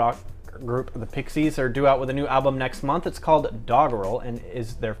iconic alt rock group The Pixies are due out with a new album next month. It's called Doggerel and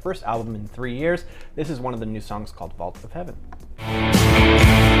is their first album in 3 years. This is one of the new songs called Vault of Heaven.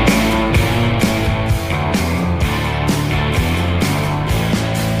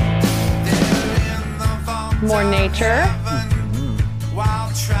 More nature. While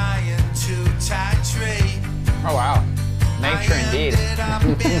trying to titrate. Oh wow, nature indeed.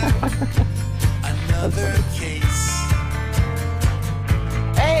 Another case.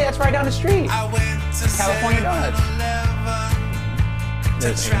 Hey, that's right down the street. I went to California Donuts.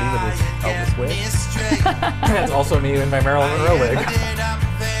 There's Andy with his Elvis wig. That's also me in my Marilyn Monroe wig.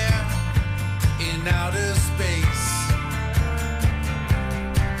 In outer space.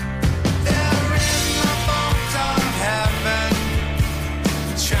 There in the vault of heaven,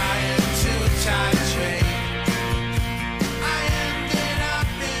 trying to titrate. I ended up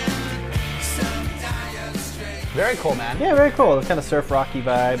in some dire straits. Very cool, man. Yeah, very cool. Kind of surf rocky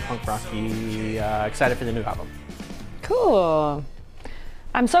vibe, punk rocky. Excited for the new album. Cool.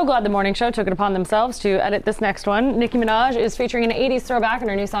 I'm so glad the morning show took it upon themselves to edit this next one. Nicki Minaj is featuring an 80s throwback in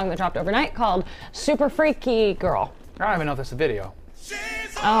her new song that dropped overnight called Super Freaky Girl. I don't even know if this is a video.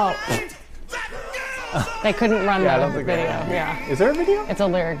 Oh. They couldn't run Yeah, I the don't think they video. have. Yeah. Is there a video? It's a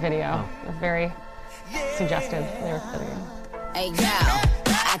lyric video. A very suggestive lyric video. Hey yo,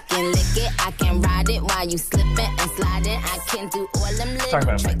 I can lick it, I can ride it while you slipping and sliding. I can do all them Talk little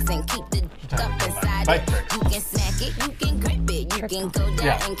about tricks and keep the up inside bike it. tricks. You can smack it, you can grip it, you can go down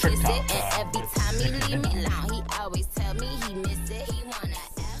Yeah, and trick kiss talk. it. And every time he leave me alone, he always tell me he miss it. He wanna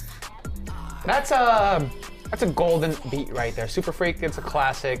That's a golden beat right there. Super Freak, it's a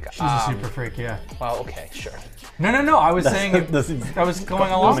classic. She's a super freak, yeah. Well, okay, sure. No. I was saying I was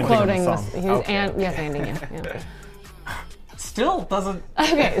going along with Quoting the this. song. He was yes, Andy. Yeah. Still doesn't.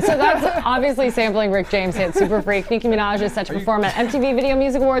 Okay, so that's obviously sampling Rick James' hit Super Freak. Nicki Minaj is set to perform at MTV Video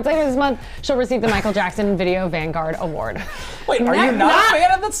Music Awards later this month. She'll receive the Michael Jackson Video Vanguard Award. Wait, are you not a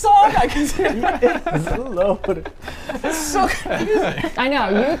fan of the song? I can see It's so confusing. I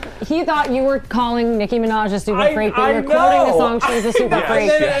know. He thought you were calling Nicki Minaj a super freak, but I you're quoting the know. song She's a Super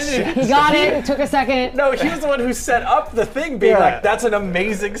Freak. He got it. It took a second. No, he was the one who set up the thing, being Yeah. like, "That's an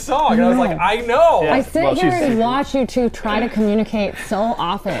amazing song," and I was like, "I know." I sit Well, here she's- and watch you two try to communicate so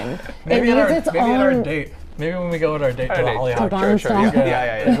often. Maybe it at needs its maybe at our own. date. Maybe when we go on our date to Our date. Hollyhock. Barn Sure, song.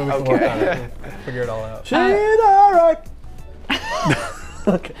 yeah. Maybe we can work on Okay. it. We'll figure it all out. She's alright.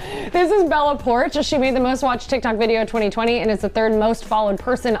 This is Bella Porch. She made the most watched TikTok video of 2020 and is the third most followed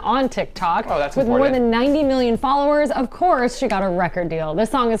person on TikTok. Oh, that's With more important. than 90 million followers, of course, she got a record deal. This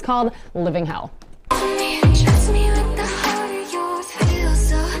song is called Living Hell. trust me with the heart of yours. Feel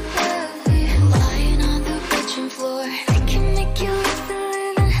so heavy, lying on the kitchen floor. I can make you live the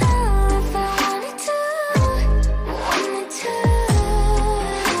living hell if I wanted to.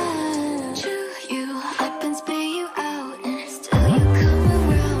 Chew you up and spit you out, and still you come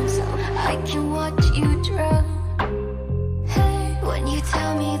around, so I can watch you drown. Hey, when you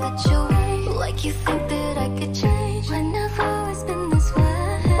tell me that you're like you think that I could change, when I've always been this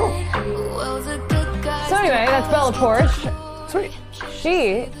way. Well, the good guys. So anyway, that's Bella Porch. Sweet.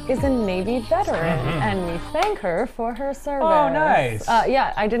 She is a Navy veteran, and we thank her for her service. Oh, nice.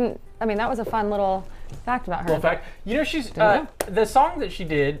 Yeah, that was a fun little fact about her. Well, in fact, you know, she's know? the song that she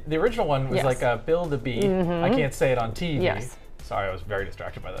did. The original one was Yes. like a Bill the Beat. I can't say it on TV. Yes. Sorry, I was very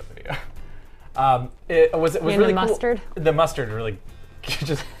distracted by that video. It was mean really the cool. mustard? The mustard really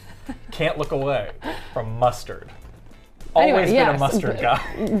just Can't look away from mustard. Always Anyway, been a yes, mustard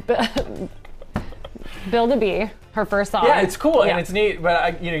guy. Build a Bee, her first song. Yeah, it's cool Yeah. and it's neat,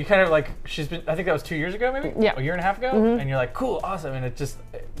 but you kind of like she's been. I think that was 2 years ago, maybe. Yeah. A year and a half ago, Mhm. and you're like, cool, awesome, and it just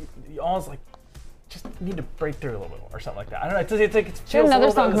you almost like just need to break through a little bit more or something like that. I don't know. It's like it She had feels a another little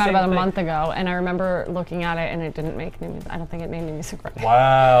bit song of the come out same about a thing. month ago, and I remember looking at it, and it didn't make new music. I don't think it made new music Friday.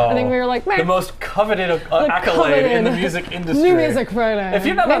 Wow. I think we were like, man. The most coveted accolade in the music industry. New Music Friday. If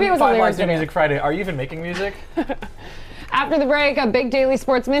you're not Maybe it on was a 5 lyric Lives New video. Music Friday, are you even making music? After the break, a big daily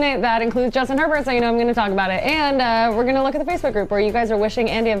sports minute that includes Justin Herbert, so you know I'm going to talk about it. And we're going to look at the Facebook group where you guys are wishing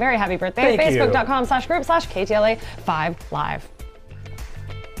Andy a very happy birthday. Thank you. Facebook.com/group/KTLA5Live.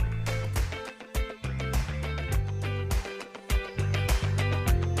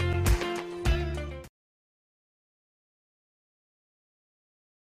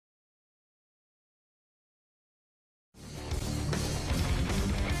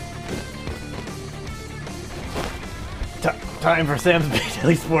 Time for Sam's Big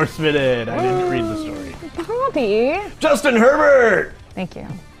Daily Sports Minute. I didn't read the story. Bobby. Justin Herbert! Thank you.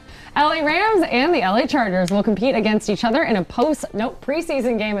 LA Rams and the LA Chargers will compete against each other in a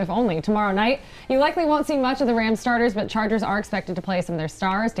preseason game, if only, tomorrow night. You likely won't see much of the Rams starters, but Chargers are expected to play some of their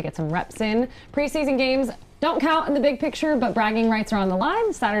stars to get some reps in. Preseason games don't count in the big picture, but bragging rights are on the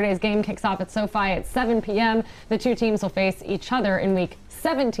line. Saturday's game kicks off at SoFi at 7 p.m. The two teams will face each other in week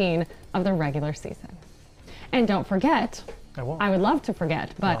 17 of the regular season. And don't forget, I would love to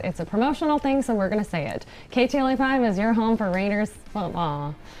forget, but it's a promotional thing, so we're going to say it. KTLA5 is your home for Raiders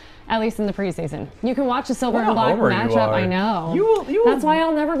football, at least in the preseason. You can watch the silver What a and black homer you matchup. are. I know. You That's why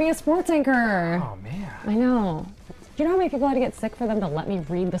I'll never be a sports anchor. Oh, man. I know. Do you know how many people had to get sick for them to let me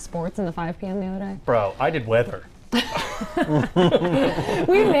read the sports in the 5 p.m. the other day? Bro, I did weather. We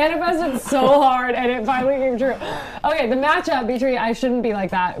manifested so hard, and it finally came true. Okay, the matchup between, I shouldn't be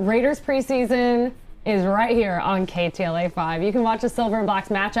like that, Raiders preseason is right here on KTLA 5. You can watch the Silver and Blacks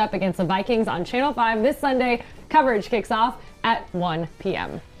matchup against the Vikings on Channel 5 this Sunday. Coverage kicks off at 1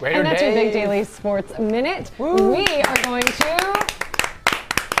 p.m. Raider And that's your Big Dave. Daily Sports Minute. We are going to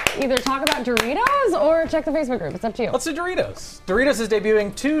either talk about Doritos or check the Facebook group. It's up to you. Let's do Doritos. Doritos is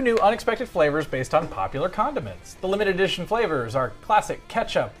debuting 2 new unexpected flavors based on popular condiments. The limited edition flavors are classic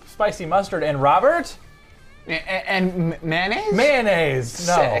ketchup, spicy mustard, and Robert? And mayonnaise? Mayonnaise.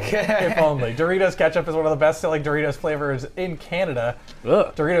 No, Sick. if only. Doritos ketchup is one of the best-selling Doritos flavors in Canada.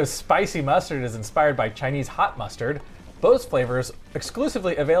 Doritos spicy mustard is inspired by Chinese hot mustard. Both flavors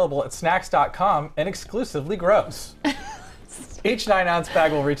exclusively available at snacks.com and exclusively gross. Each 9-ounce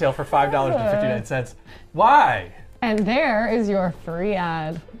bag will retail for $5.59. Why? And there is your free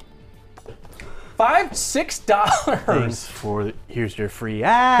ad. $6. Thanks for here's your free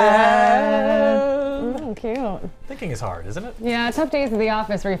ad. Cute. Thinking is hard, isn't it? Yeah, tough days at the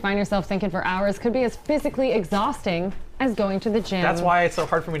office where you find yourself thinking for hours could be as physically exhausting as going to the gym. That's why it's so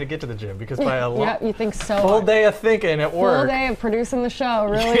hard for me to get to the gym, because by a Yeah, you think so full hard. day of thinking at work. Full day of producing the show,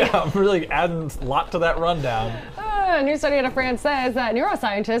 really. Yeah, I'm really adding a lot to that rundown. A new study out of France says that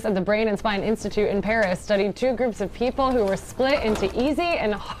neuroscientists at the Brain and Spine Institute in Paris studied 2 groups of people who were split into easy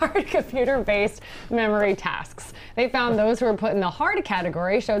and hard computer-based memory tasks. They found those who were put in the hard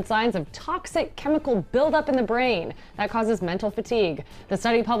category showed signs of toxic chemical buildup in the brain that causes mental fatigue. The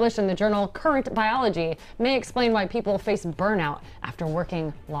study, published in the journal Current Biology, may explain why people face burnout after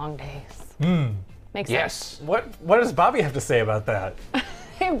working long days. Makes sense. What does Bobby have to say about that?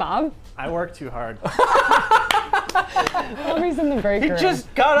 Hey, Bob. I work too hard. Bobby's in the break room. He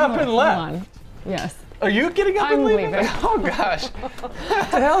just got up and left. Hold on. Yes. Are you getting up and leaving? Oh gosh. What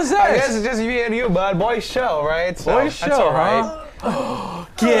the hell is I this? guess it's just me and you, bud. Boys show, right? So Boys that's show, all right. huh?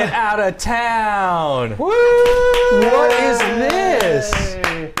 Get out of town. Woo! What is this?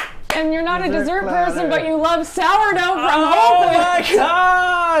 And you're not a dessert person, but you love sourdough from Oh Whole Foods. my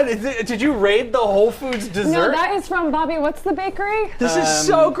God! Did you raid the Whole Foods dessert? No, that is from Bobby. What's the bakery? This is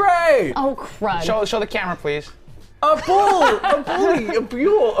so great. Oh, crud. Show the camera, please. A bull, a bully, a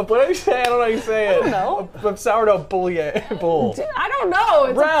buell. What do you say? I don't know how you say it. I don't know. A sourdough bull. I don't know.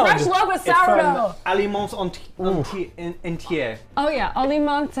 It's Round. a fresh loaf of It's sourdough. from Aliments Entier. Oh, yeah.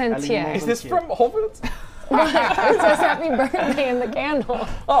 Aliments entiers. Is this from Whole Foods? It says happy birthday in the candle.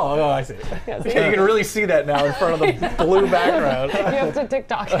 Oh, I see. Yes. Yeah, you can really see that now in front of the blue background. You have to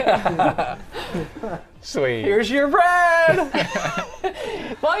TikTok it. Sweet. Here's your bread.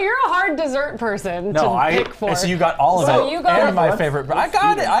 Well, you're a hard dessert person No, to pick for. So you got all of So it. you got and my favorite bread. I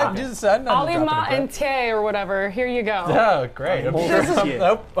got it. I just said Aliment entier or whatever. Here you go. Oh, great.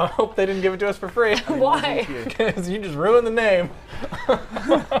 Nope. I hope they didn't give it to us for free. Why? Because you just ruined the name.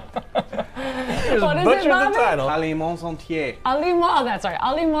 just What is it, butchered the Bobby? title. Aliments entiers. Aliments, oh, that's right.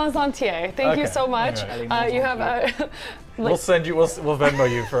 Aliments entiers. Thank you Okay. so much. Aliments You have We'll send you. We'll Venmo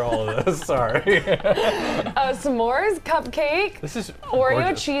you for all of this. Sorry. s'mores, cupcake, This is Oreo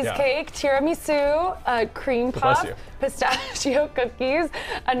gorgeous. cheesecake, tiramisu, cream bless puff, you. pistachio cookies,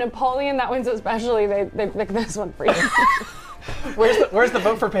 a Napoleon. That one's especially, they picked this one for you. Where's the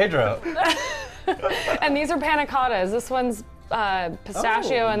vote for Pedro? And these are panna cottas. This one's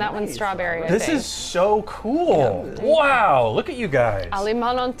pistachio and that one's strawberry. I This think. is so cool. Wow, look at you guys.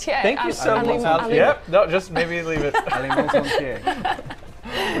 Aliment entier. Thank you so much. Alim- Yep. No, just maybe leave it. Aliments entiers.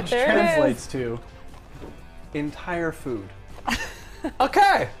 Which There it translates to entire food.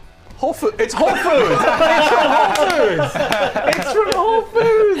 Okay. Whole Food. It's Whole Foods. It's from Whole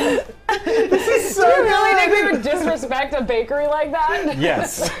Foods. This is so Do you really good. think we would disrespect a bakery like that?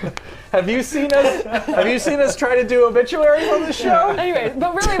 Yes. Have you seen us try to do obituaries on the show? Anyways,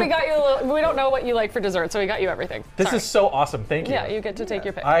 but really, we got you a little. We don't know what you like for dessert, so we got you everything. This Sorry. is so awesome. Thank you. Yeah, you get to take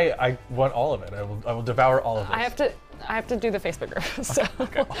your pick. I want all of it. I will devour all of this. I have to do the Facebook group. So. Oh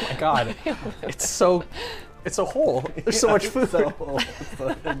my god. It's so whole. There's so much food.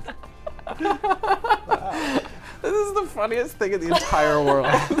 This is the funniest thing in the entire world.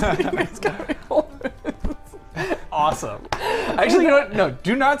 It's gotta be Whole Foods. Awesome. Actually, you know what? No,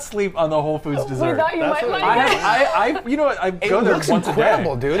 do not sleep on the Whole Foods dessert. thought you might like I you know what? I go there looks once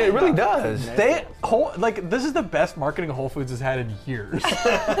incredible, a day. dude. It really does. This is the best marketing Whole Foods has had in years.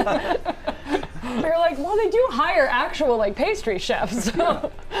 They're like, well, they do hire actual like pastry chefs, so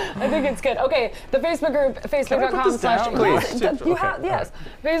I think it's good. Okay, the Facebook group, facebook.com/. Please. Yes, you Okay, have, yes.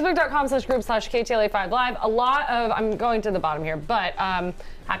 Facebook.com/group/KTLA5 Live. A lot of, I'm going to the bottom here, but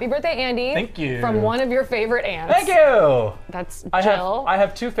happy birthday, Andy. Thank you. From one of your favorite aunts. Thank you. That's I Jill.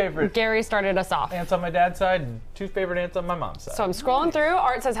 have two favorite Gary started us off. aunts on my dad's side and two favorite aunts on my mom's side. So I'm scrolling through.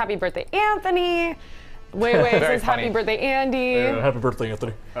 Art says happy birthday, Anthony. Wait says funny. happy birthday, Andy. happy birthday,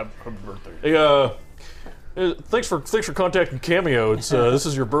 Anthony. Happy birthday. Hey, thanks for contacting Cameo. It's this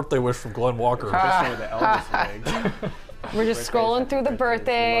is your birthday wish from Glenn Walker. Especially the Elvis wig. We're just scrolling through the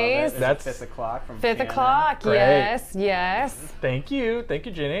birthdays. That's 5 o'clock from 5th Shannon. o'clock, Great. yes. Thank you,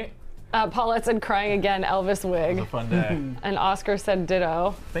 Jenny. Paulette said crying again, Elvis It wig. was a fun day. And Oscar said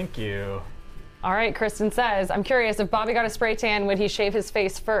ditto. Thank you. All right, Kristen says, I'm curious, if Bobby got a spray tan, would he shave his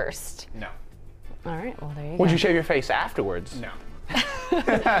face first? No. All right, well, there you Would go. you shave your face afterwards? No.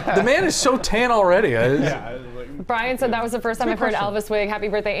 The man is so tan already. Yeah, I was like, Brian said that was the first time I've heard Elvis wig. Happy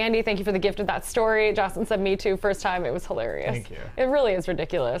birthday, Andy. Thank you for the gift of that story. Jocelyn said me too. First time, it was hilarious. Thank you. It really is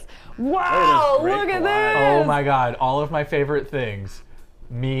ridiculous. Wow, great look at collage. this. Oh my god, all of my favorite things.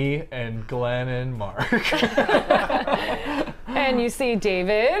 Me and Glenn and Mark. And you see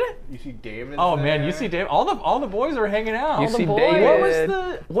David. you see David. Oh man, you see Dave. All the boys are hanging out. You the see boys.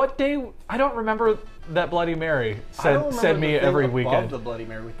 David. What day? I don't remember that Bloody Mary I don't said remember me the thing every above weekend. the Bloody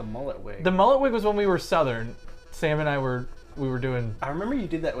Mary with the mullet wig. The mullet wig was when we were Southern. Sam and I were doing. I remember you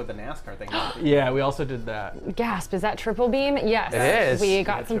did that with the NASCAR thing. Yeah, we also did that. Gasp, is that triple beam? Yes. It is. We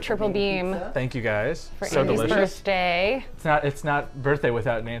got some triple beam Thank you guys. for So Andy's delicious. birthday. It's not birthday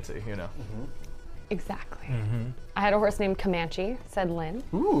without Nancy, you know. Exactly. I had a horse named Comanche, said Lynn.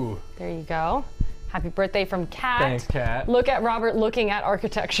 Ooh. There you go. Happy birthday from Kat. Thanks, Kat. Look at Robert looking at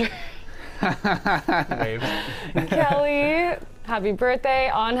architecture. Wave. Kelly, happy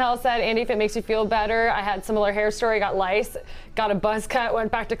birthday. Angel said, Andy, if it makes you feel better, I had similar hair story, got lice, got a buzz cut,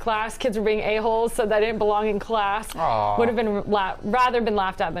 went back to class. Kids were being a-holes, said that I didn't belong in class. Aw. Would have been rather been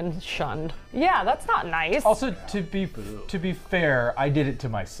laughed at than shunned. Yeah, that's not nice. Also, to be fair, I did it to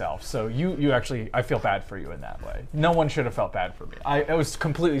myself. So you actually, I feel bad for you in that way. No one should have felt bad for me. It was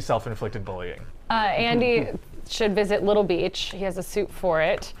completely self-inflicted bullying. Andy should visit Little Beach. He has a suit for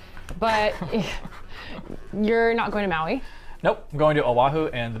it. But you're not going to Maui. Nope, I'm going to Oahu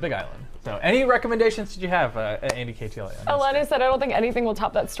and the Big Island. So, any recommendations did you have, Andy KTLA? Alana said, I don't think anything will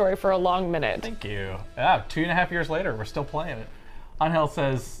top that story for a long minute. Thank you. Yeah, 2.5 years later, we're still playing it. Angel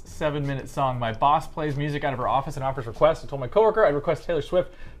says, 7-minute song. My boss plays music out of her office and offers requests. I told my coworker I'd request Taylor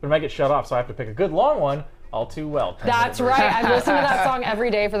Swift, but it might get shut off, so I have to pick a good long one. All too well. That's right. I've listened to that song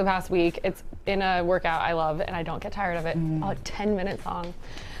every day for the past week. It's in a workout I love, and I don't get tired of it. A 10-minute song.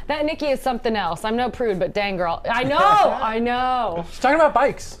 That Nikki is something else. I'm no prude, but dang girl. I know, I know. She's talking about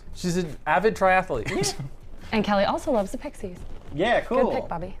bikes. She's an avid triathlete. And Kelly also loves the Pixies. Yeah, cool. Good pick,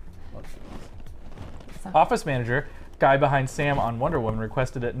 Bobby. Office manager, guy behind Sam on Wonder Woman,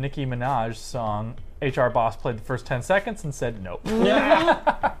 requested a Nicki Minaj song. HR boss played the first 10 seconds and said nope.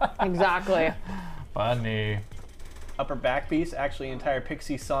 Exactly. Funny. Upper back piece, actually entire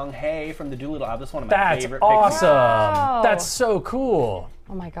Pixie song, Hey, from the Doolittle album. This is one of my That's favorite awesome. Wow. That's so cool.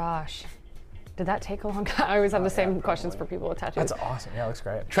 Oh my gosh. Did that take a long time? I always have the same questions for people with tattoos. That's awesome. Yeah, it looks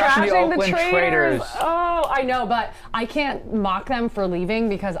great. Trashing the Oakland Traitors. Oh, I know, but I can't mock them for leaving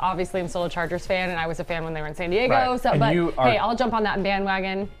because obviously I'm still a Chargers fan and I was a fan when they were in San Diego. Right. So, And but you are- hey, I'll jump on that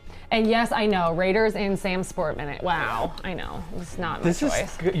bandwagon. And yes, I know Raiders in Sam's Sport Minute. Wow, I know it's not my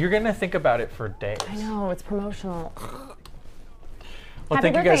choice. You're gonna think about it for days. I know it's promotional. Well, Happy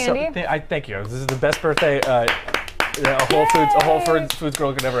thank you guys birthday, so. Andy. Thank you. This is the best birthday a Whole Foods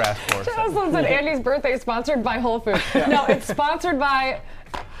girl could ever ask for. So. Jocelyn said Andy's birthday is sponsored by Whole Foods. No, it's sponsored by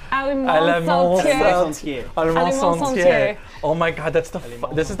Aliments Sentier. Aliments Sentier. Oh my God, that's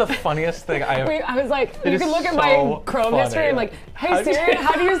this is the funniest thing I have. Wait, I was like, It you is can look at so my Chrome funny. history. I'm like, hey Siri,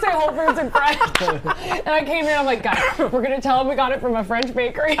 how do you say Whole Foods in French? And I came here, I'm like, guys, we're gonna tell them we got it from a French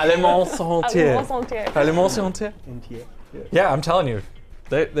bakery. Aliments Sentier. Aliments Sentier. Aliments Sentier. Yeah, I'm telling you,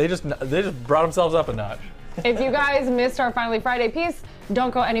 they just brought themselves up a notch. If you guys missed our Finally Friday piece,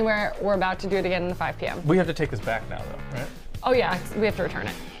 don't go anywhere. We're about to do it again at 5 p.m. We have to take this back now, though, right? Oh yeah, we have to return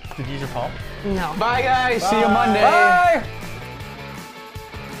it. Did you use your palm? No. Bye, guys. See you Monday. Bye.